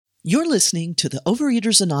You're listening to the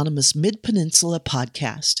Overeaters Anonymous Mid-Peninsula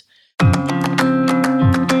podcast.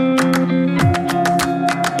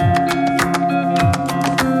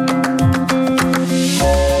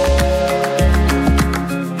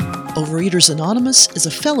 Overeaters Anonymous is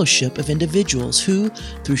a fellowship of individuals who,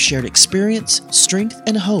 through shared experience, strength,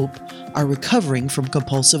 and hope, are recovering from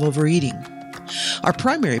compulsive overeating. Our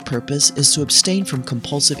primary purpose is to abstain from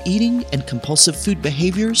compulsive eating and compulsive food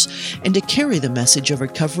behaviors and to carry the message of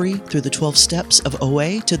recovery through the 12 steps of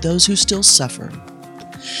OA to those who still suffer.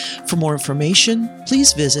 For more information,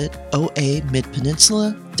 please visit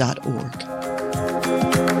oamidpeninsula.org.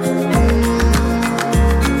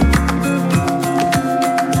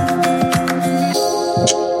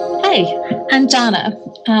 Hi, I'm Donna.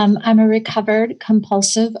 I'm a recovered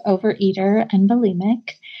compulsive overeater and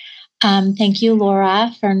bulimic. Thank you,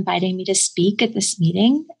 Laura, for inviting me to speak at this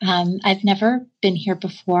meeting. I've never been here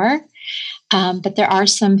before, but there are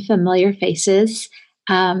some familiar faces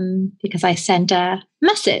because I sent a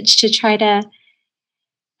message to try to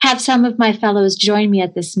have some of my fellows join me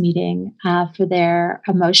at this meeting for their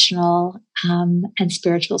emotional and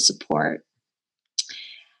spiritual support.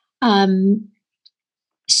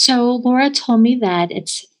 So Laura told me that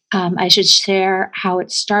I should share how it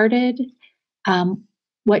started,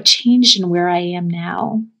 what changed and where I am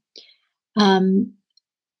now.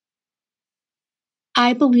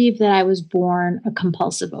 I believe that I was born a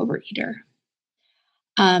compulsive overeater.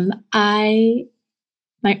 My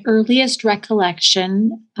earliest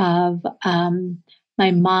recollection of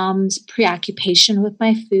my mom's preoccupation with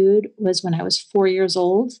my food was when I was 4 years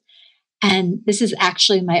old. And this is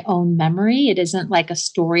actually my own memory. It isn't like a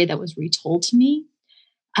story that was retold to me.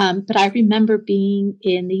 But I remember being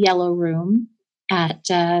in the Yellow Room at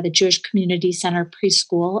the Jewish Community Center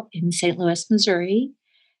preschool in St. Louis, Missouri.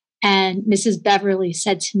 And Mrs. Beverly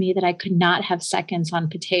said to me that I could not have seconds on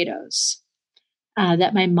potatoes,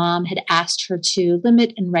 that my mom had asked her to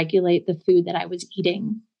limit and regulate the food that I was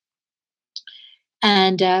eating.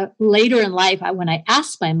 And later in life, when I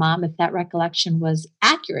asked my mom if that recollection was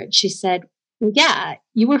accurate, she said, well, yeah,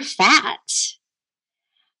 you were fat.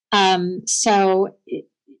 So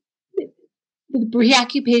the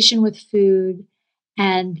preoccupation with food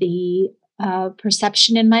and the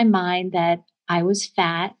perception in my mind that I was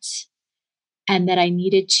fat and that I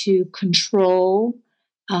needed to control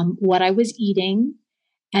what I was eating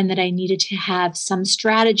and that I needed to have some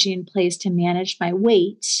strategy in place to manage my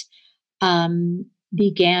weight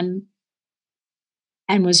began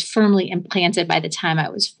and was firmly implanted by the time I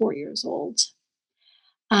was 4 years old.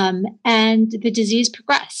 And the disease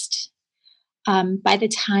progressed. By the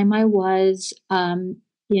time I was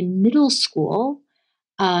in middle school,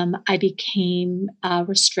 I became a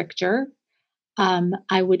restrictor.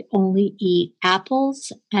 I would only eat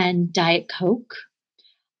apples and Diet Coke.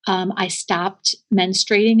 I stopped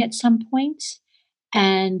menstruating at some point.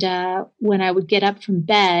 And when I would get up from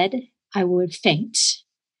bed, I would faint.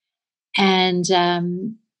 And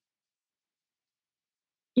in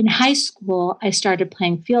high school, I started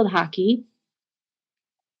playing field hockey.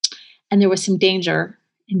 And there was some danger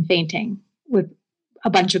in fainting with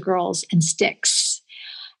a bunch of girls and sticks.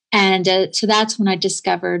 And so that's when I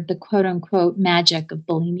discovered the quote unquote magic of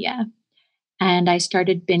bulimia. And I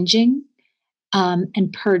started binging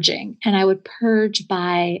and purging. And I would purge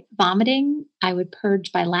by vomiting. I would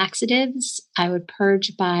purge by laxatives. I would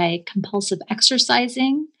purge by compulsive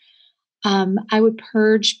exercising. I would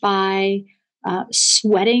purge by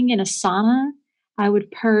sweating in a sauna. I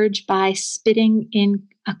would purge by spitting in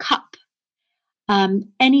a cup.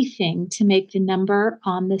 Anything to make the number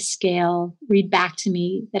on the scale read back to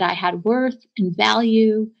me that I had worth and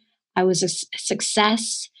value. I was a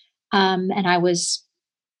success, and I was,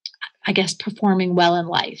 I guess, performing well in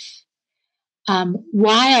life.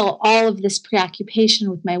 While all of this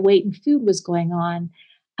preoccupation with my weight and food was going on,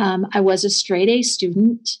 I was a straight A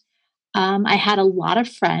student. I had a lot of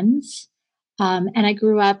friends, and I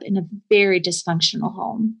grew up in a very dysfunctional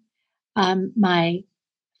home. My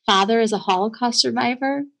father is a Holocaust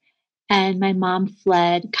survivor, and my mom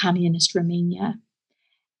fled communist Romania.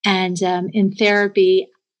 And in therapy,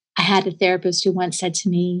 I had a therapist who once said to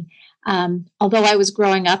me, although I was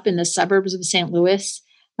growing up in the suburbs of St. Louis,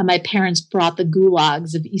 my parents brought the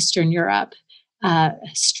gulags of Eastern Europe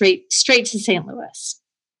straight to St. Louis.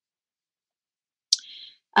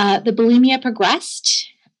 The bulimia progressed.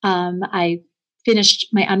 I finished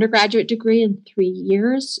my undergraduate degree in 3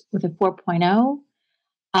 years with a 4.0.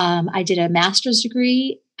 I did a master's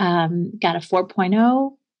degree, got a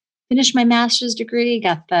 4.0, finished my master's degree,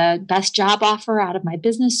 got the best job offer out of my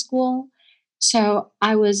business school. So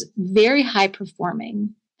I was very high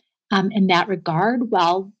performing in that regard,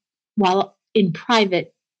 while while in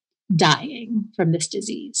private dying from this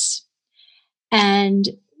disease. And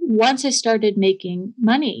once I started making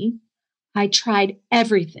money, I tried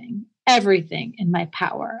everything in my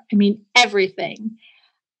power. I mean, everything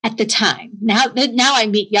at the time. Now I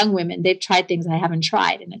meet young women, they've tried things I haven't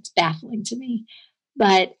tried, and it's baffling to me.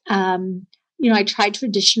 But, I tried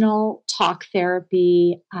traditional talk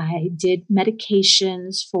therapy. I did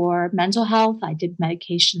medications for mental health. I did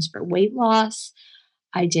medications for weight loss.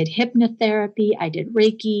 I did hypnotherapy. I did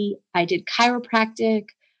Reiki. I did chiropractic.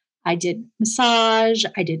 I did massage.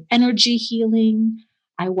 I did energy healing.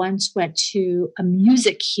 I once went to a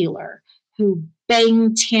music healer who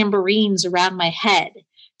banged tambourines around my head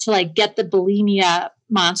to like get the bulimia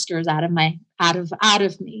monsters out of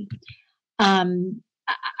me.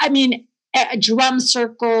 I mean, drum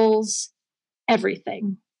circles,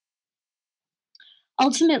 everything.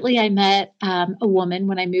 Ultimately, I met a woman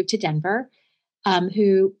when I moved to Denver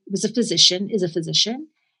who is a physician,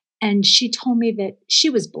 and she told me that she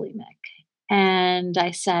was bulimic. And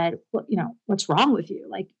I said, well, what's wrong with you?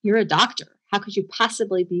 Like, you're a doctor. How could you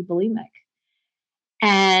possibly be bulimic?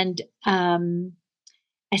 And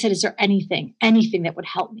I said, is there anything that would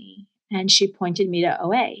help me? And she pointed me to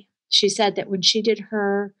OA. She said that when she did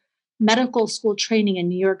her medical school training in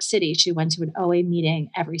New York City, she went to an OA meeting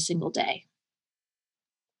every single day.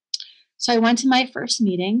 So I went to my first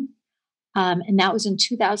meeting, and that was in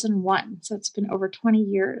 2001. So it's been over 20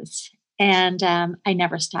 years. And I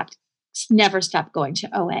never stopped going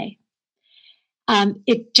to OA.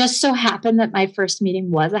 It just so happened that my first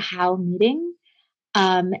meeting was a HOW meeting.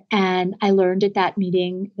 And I learned at that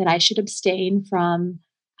meeting that I should abstain from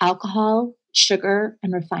alcohol, sugar,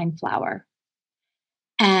 and refined flour.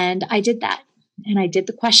 And I did that. And I did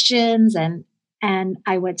the questions, and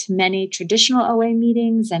I went to many traditional OA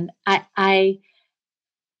meetings. And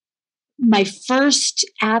my first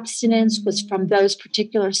abstinence was from those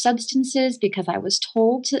particular substances because I was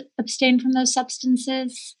told to abstain from those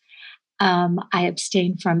substances. I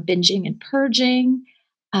abstained from binging and purging.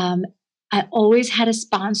 I always had a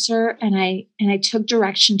sponsor, and I took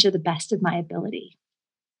direction to the best of my ability.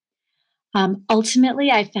 Ultimately,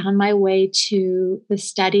 I found my way to the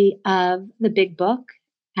study of the Big Book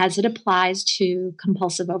as it applies to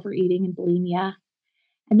compulsive overeating and bulimia.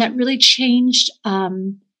 And that really changed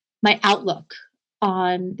my outlook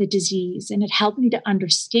on the disease. And it helped me to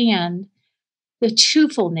understand the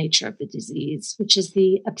twofold nature of the disease, which is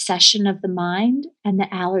the obsession of the mind and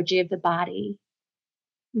the allergy of the body.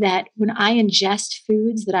 That when I ingest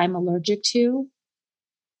foods that I'm allergic to,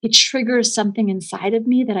 it triggers something inside of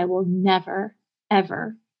me that I will never,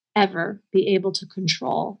 ever, ever be able to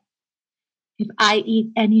control. If I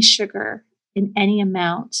eat any sugar in any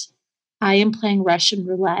amount, I am playing Russian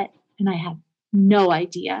roulette, and I have no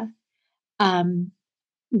idea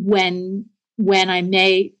when I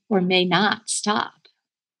may or may not stop.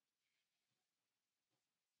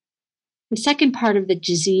 The second part of the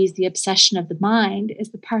disease, the obsession of the mind,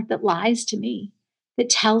 is the part that lies to me, that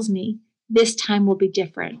tells me this time will be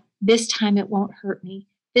different. This time it won't hurt me.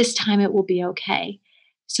 This time it will be okay.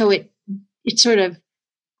 So it sort of,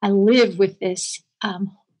 I live with this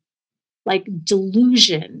like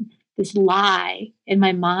delusion, this lie in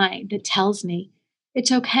my mind that tells me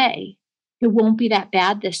it's okay. It won't be that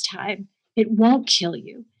bad this time. It won't kill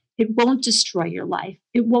you. It won't destroy your life.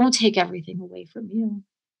 It won't take everything away from you.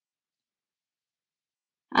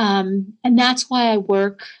 And that's why I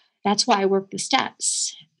work the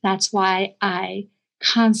steps. That's why I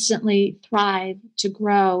constantly thrive to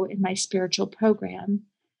grow in my spiritual program.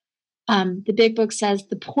 The Big Book says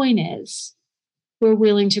the point is we're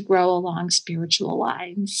willing to grow along spiritual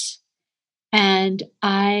lines. And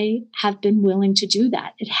I have been willing to do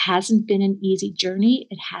that. It hasn't been an easy journey.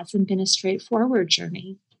 It hasn't been a straightforward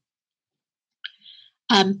journey.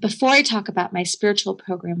 Before I talk about my spiritual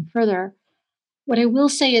program further, what I will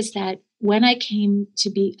say is that when I came to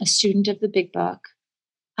be a student of the Big Book,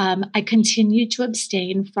 I continued to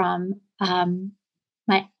abstain from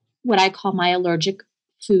what I call my allergic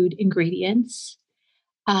food ingredients,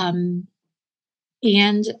 and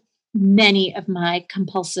many of my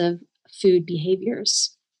compulsive food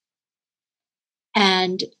behaviors.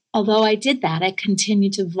 And although I did that, I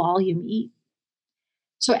continued to volume eat.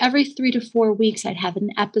 So every 3 to 4 weeks, I'd have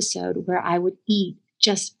an episode where I would eat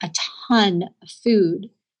just a ton of food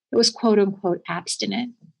that was quote unquote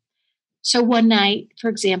abstinent. So one night, for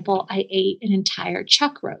example, I ate an entire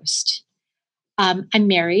chuck roast. I'm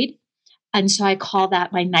married, and so I call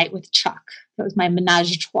that my night with Chuck. That was my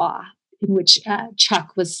menage a trois, in which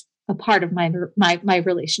Chuck was a part of my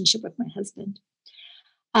relationship with my husband.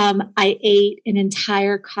 I ate an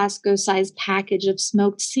entire Costco-sized package of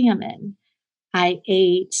smoked salmon. I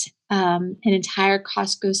ate an entire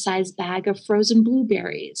Costco-sized bag of frozen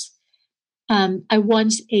blueberries. I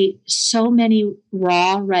once ate so many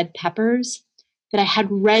raw red peppers that I had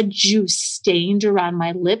red juice stained around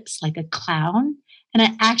my lips like a clown. And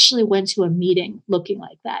I actually went to a meeting looking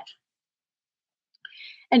like that.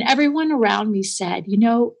 And everyone around me said,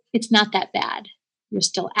 it's not that bad. You're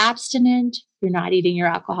still abstinent. You're not eating your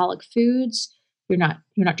alcoholic foods. You're not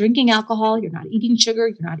drinking alcohol. You're not eating sugar.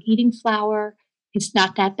 You're not eating flour. It's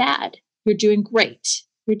not that bad. You're doing great.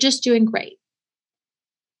 You're just doing great.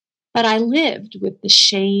 But I lived with the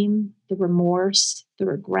shame, the remorse, the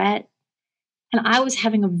regret, and I was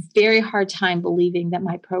having a very hard time believing that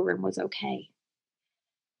my program was okay.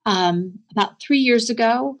 About 3 years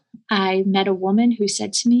ago, I met a woman who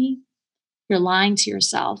said to me, "You're lying to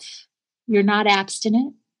yourself. You're not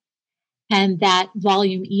abstinent, and that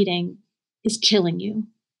volume eating is killing you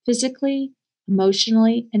physically,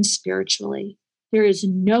 emotionally, and spiritually. There is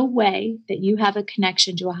no way that you have a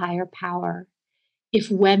connection to a higher power if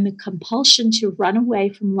when the compulsion to run away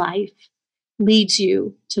from life leads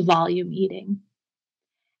you to volume eating."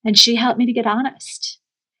 And she helped me to get honest.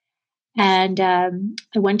 And I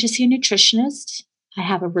went to see a nutritionist. I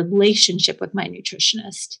have a relationship with my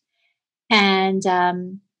nutritionist. And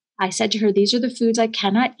I said to her, "These are the foods I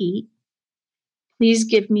cannot eat. Please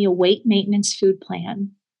give me a weight maintenance food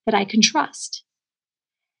plan that I can trust."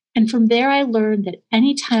 And from there, I learned that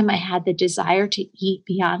anytime I had the desire to eat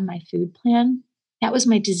beyond my food plan, that was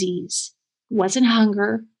my disease. It wasn't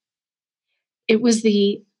hunger. It was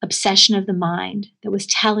the obsession of the mind that was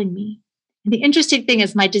telling me. And the interesting thing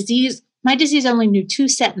is my disease only knew 2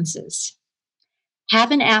 sentences: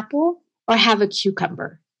 have an apple or have a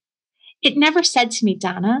cucumber. It never said to me,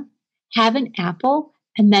 "Donna, have an apple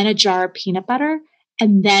and then a jar of peanut butter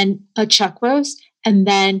and then a chuck roast and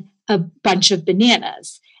then a bunch of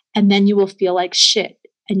bananas. And then you will feel like shit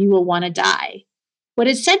and you will want to die." What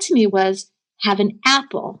it said to me was, have an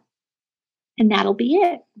apple and that'll be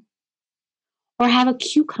it. Or have a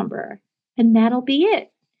cucumber and that'll be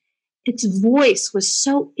it. Its voice was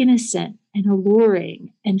so innocent and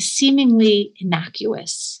alluring and seemingly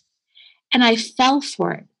innocuous. And I fell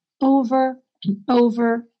for it over and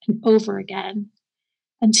over and over again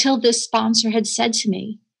until this sponsor had said to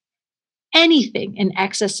me, "Anything in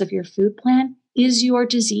excess of your food plan is your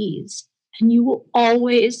disease, and you will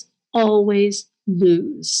always, always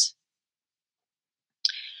lose."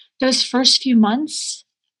 Those first few months,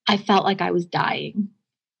 I felt like I was dying.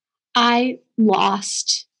 I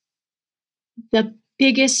lost the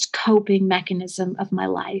biggest coping mechanism of my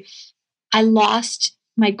life. I lost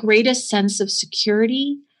my greatest sense of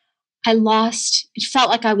security. It felt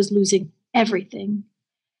like I was losing everything.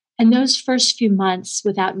 And those first few months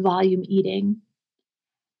without volume eating,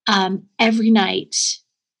 every night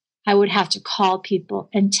I would have to call people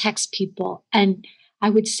and text people. And I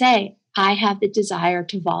would say, "I have the desire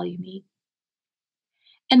to volume eat."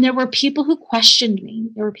 And there were people who questioned me.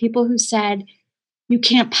 There were people who said, "You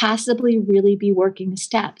can't possibly really be working the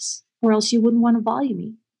steps, or else you wouldn't want to volume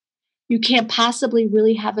eat. You can't possibly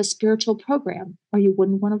really have a spiritual program, or you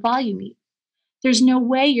wouldn't want to volume eat. There's no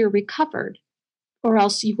way you're recovered, or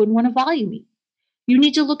else you wouldn't want to volume eat. You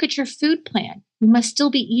need to look at your food plan. You must still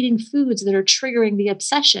be eating foods that are triggering the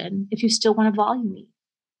obsession if you still want to volume eat."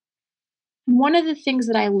 And one of the things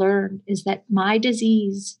that I learned is that my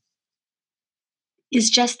disease is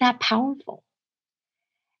just that powerful,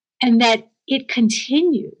 and that it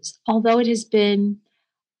continues, although it has been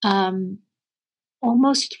um,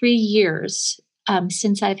 almost 3 years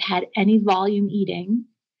since I've had any volume eating,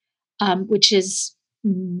 which is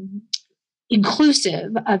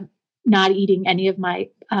inclusive of not eating any of my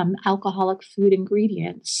alcoholic food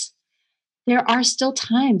ingredients. There are still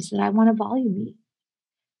times that I want to volume eat.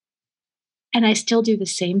 And I still do the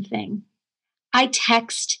same thing. I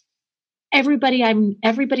text everybody I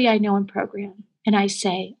know in program, and I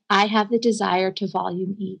say, "I have the desire to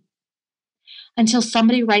volume eat." Until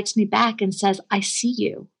somebody writes me back and says, "I see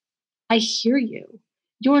you. I hear you.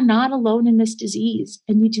 You're not alone in this disease,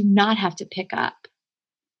 and you do not have to pick up."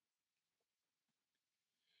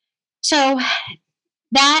 So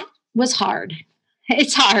that was hard.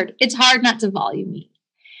 It's hard. It's hard not to volume eat.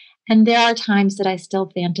 And there are times that I still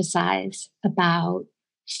fantasize about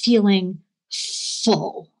feeling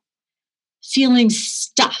full, feeling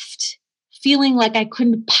stuffed, feeling like I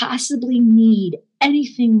couldn't possibly need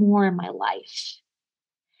anything more in my life.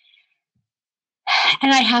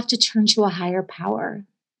 And I have to turn to a higher power,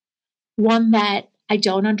 one that I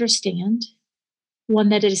don't understand, one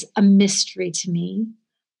that is a mystery to me,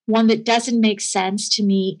 one that doesn't make sense to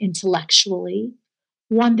me intellectually,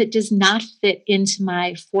 one that does not fit into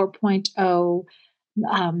my 4.0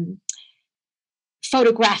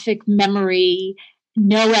 photographic memory,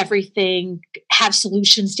 know everything, have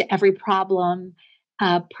solutions to every problem,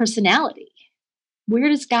 personality. Where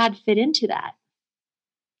does God fit into that?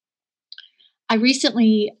 I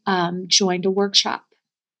recently joined a workshop,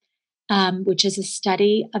 which is a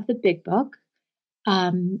study of the Big Book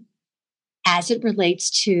as it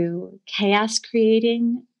relates to chaos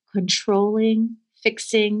creating, controlling,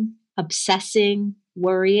 fixing, obsessing,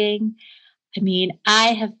 worrying. I mean,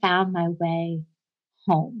 I have found my way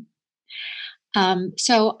home.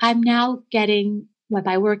 So I'm now getting,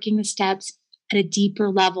 by working the steps at a deeper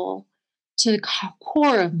level, to the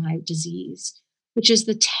core of my disease, which is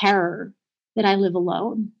the terror that I live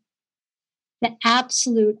alone. The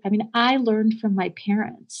absolute, I learned from my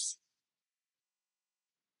parents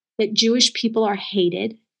that Jewish people are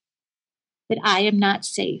hated, that I am not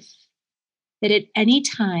safe, that at any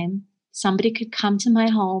time somebody could come to my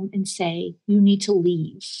home and say, you need to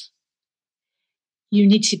leave. You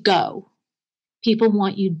need to go. People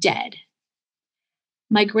want you dead.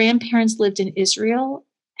 My grandparents lived in Israel,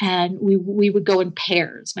 and we would go in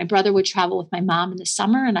pairs. My brother would travel with my mom in the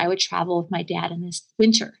summer, and I would travel with my dad in this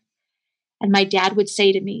winter. And my dad would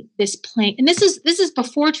say to me, this plane, and this is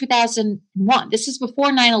before 2001. This is before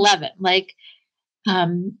 9/11. Like,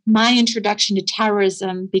 my introduction to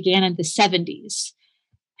terrorism began in the 70s.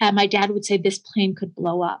 And my dad would say, this plane could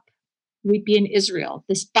blow up. We'd be in Israel.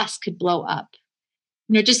 This bus could blow up.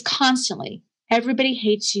 Just constantly. Everybody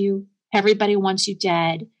hates you. Everybody wants you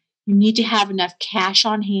dead. You need to have enough cash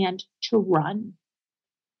on hand to run.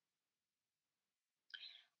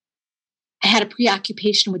 I had a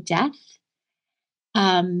preoccupation with death.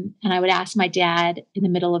 And I would ask my dad in the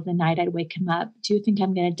middle of the night, I'd wake him up, do you think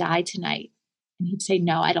I'm going to die tonight? And he'd say,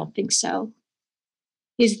 no, I don't think so.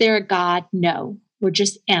 Is there a God? No, we're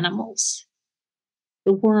just animals.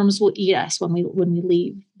 The worms will eat us when we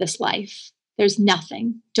leave this life. There's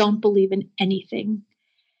nothing. Don't believe in anything.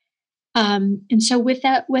 And so with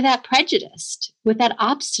that prejudice, with that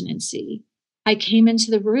obstinacy, I came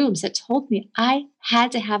into the rooms that told me I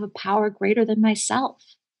had to have a power greater than myself.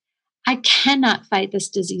 I cannot fight this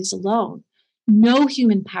disease alone. No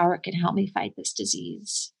human power can help me fight this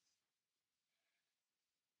disease.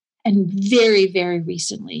 And very, very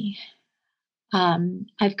recently,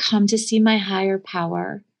 I've come to see my higher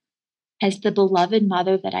power as the beloved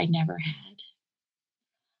mother that I never had.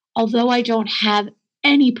 Although I don't have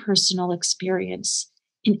any personal experience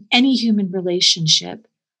in any human relationship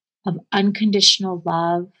of unconditional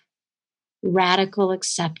love, radical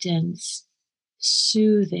acceptance,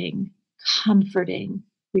 soothing, comforting,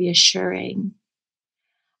 reassuring,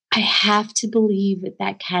 I have to believe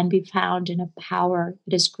that can be found in a power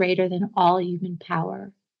that is greater than all human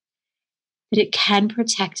power, that it can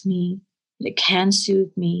protect me, that it can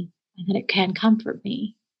soothe me, and that it can comfort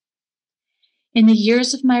me. In the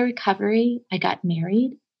years of my recovery, I got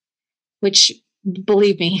married, which,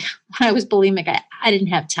 believe me, when I was bulimic, I didn't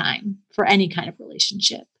have time for any kind of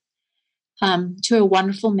relationship. To a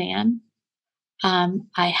wonderful man.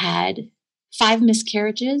 I had 5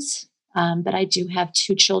 miscarriages, but I do have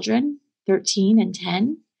 2 children, 13 and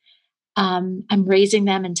 10. I'm raising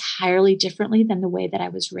them entirely differently than the way that I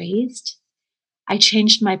was raised. I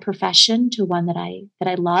changed my profession to one that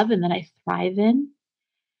I love and that I thrive in.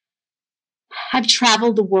 I've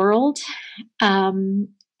traveled the world, and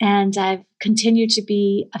I've continued to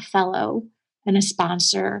be a fellow and a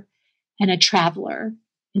sponsor and a traveler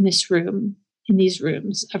in these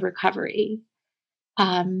rooms of recovery.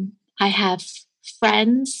 I have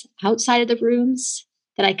friends outside of the rooms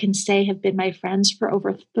that I can say have been my friends for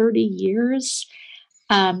over 30 years.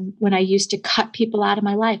 When I used to cut people out of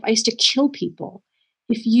my life, I used to kill people.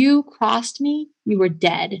 If you crossed me, you were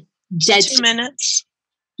dead. Dead. 2 minutes.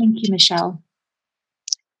 Thank you, Michelle.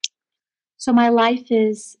 So my life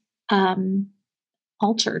is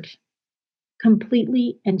altered,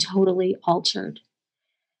 completely and totally altered.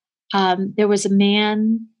 There was a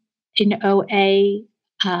man in OA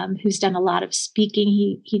who's done a lot of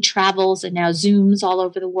speaking. He travels and now Zooms all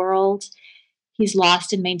over the world. He's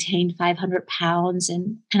lost and maintained 500 pounds.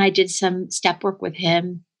 And I did some step work with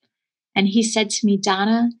him. And he said to me,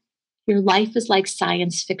 Donna, your life is like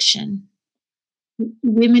science fiction.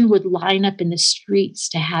 Women would line up in the streets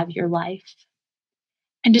to have your life.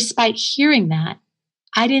 And despite hearing that,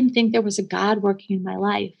 I didn't think there was a God working in my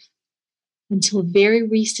life until very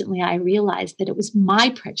recently I realized that it was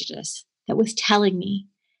my prejudice that was telling me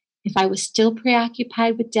if I was still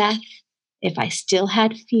preoccupied with death, if I still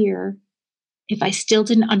had fear, if I still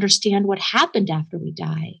didn't understand what happened after we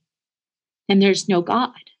die, then there's no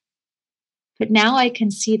God. But now I can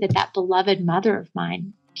see that that beloved mother of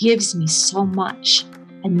mine gives me so much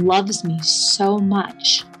and loves me so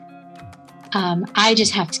much. I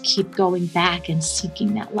just have to keep going back and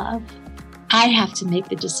seeking that love. I have to make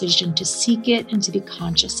the decision to seek it and to be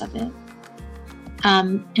conscious of it.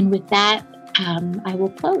 And with that, I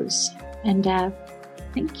will close. And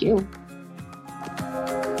thank you.